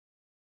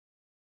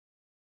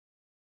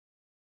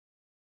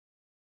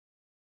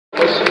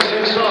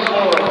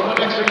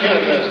Mexican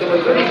Canada's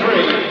number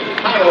 33,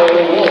 Kyle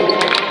Wolf.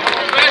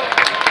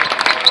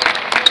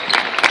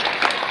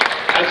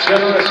 At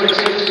center, a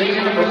 6'6"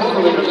 senior from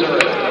Overland,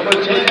 Missouri, number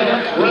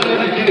 10,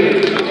 Brendan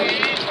Hughes.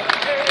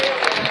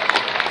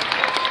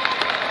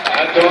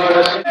 At guard,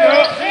 a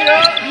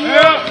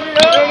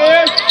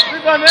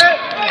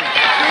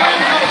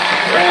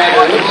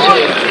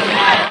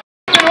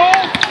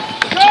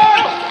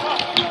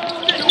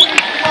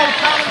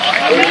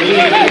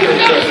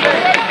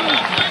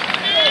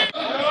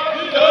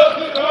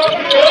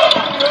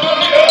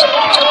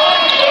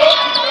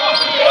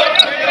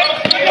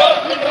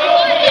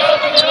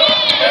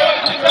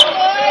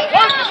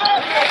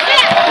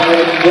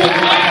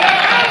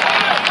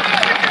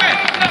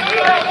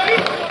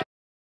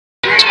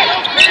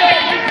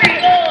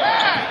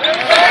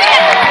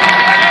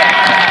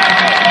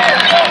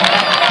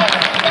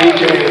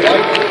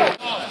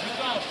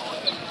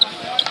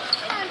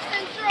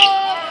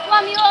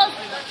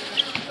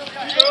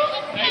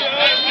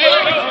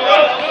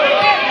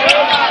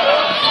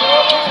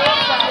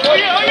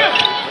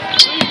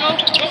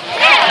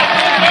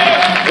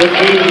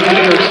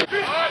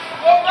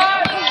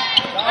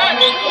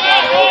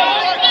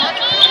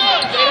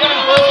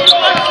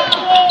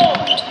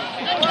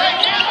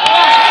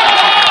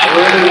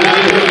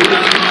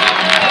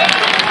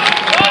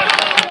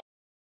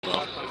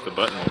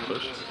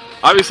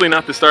obviously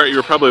not the start you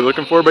were probably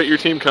looking for, but your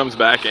team comes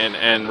back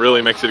and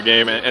really makes it a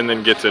game and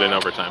then gets it in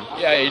overtime.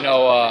 Yeah, you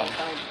know,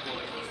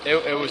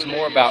 it was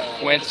more about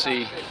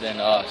Quincy than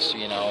us.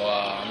 You know,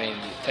 I mean,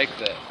 take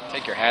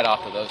your hat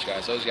off to those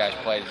guys. Those guys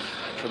played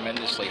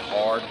tremendously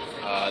hard.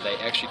 They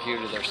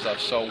executed their stuff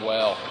so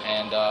well,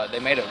 and they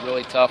made it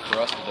really tough for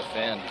us to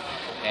defend.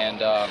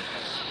 And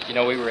you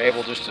know, we were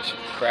able just to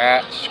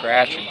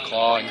scratch and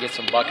claw and get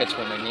some buckets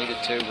when we needed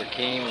to.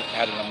 Rakeem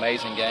had an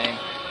amazing game.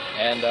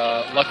 And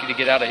lucky to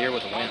get out of here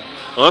with a win.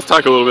 Well, let's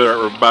talk a little bit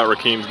about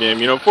Rakeem's game.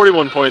 You know,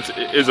 41 points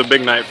is a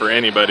big night for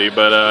anybody,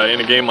 but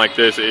in a game like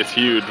this, it's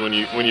huge when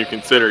you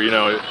consider, you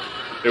know,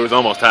 it was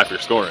almost half your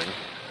scoring.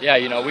 Yeah,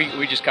 you know,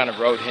 we just kind of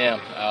rode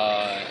him,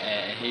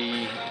 and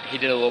he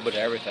did a little bit of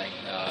everything.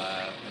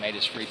 Made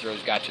his free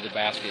throws, got to the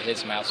basket, hit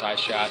some outside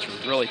shots. It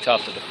was really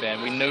tough to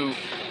defend. We knew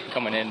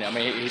coming in, I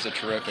mean, he's a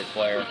terrific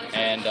player,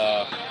 and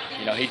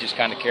you know, he just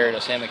kind of carried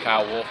us. Him and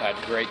Kyle Wolf had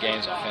great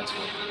games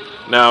offensively.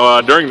 Now,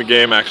 during the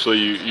game, actually,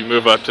 you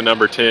move up to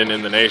number 10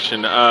 in the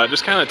nation.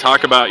 Just kind of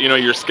talk about, you know,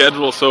 your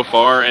schedule so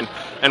far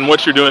and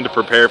what you're doing to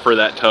prepare for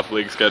that tough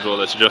league schedule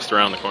that's just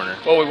around the corner.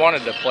 Well, we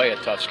wanted to play a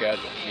tough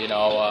schedule. You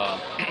know,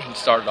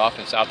 started off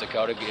in South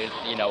Dakota,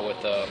 you know, with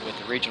the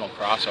regional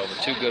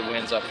crossover. 2 good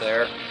wins up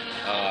there.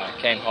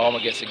 Came home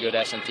against a good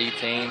S&T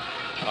team.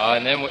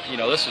 And then, you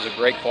know, this was a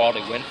great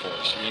quality win for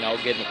us. You know,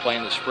 getting to play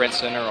in the Sprint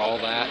Center, all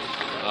that.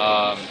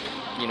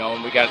 You know,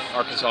 and we got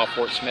Arkansas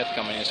Fort Smith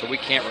coming in, so we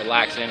can't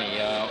relax any.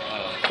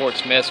 Fort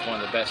Smith's one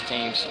of the best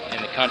teams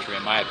in the country,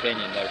 in my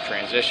opinion. Their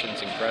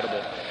transition's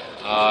incredible.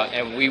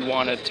 And we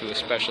wanted to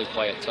especially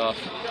play a tough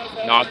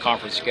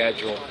non-conference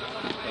schedule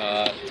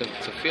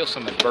to feel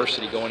some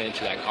adversity going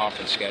into that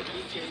conference schedule.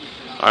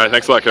 All right,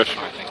 thanks a lot, Coach.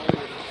 All right,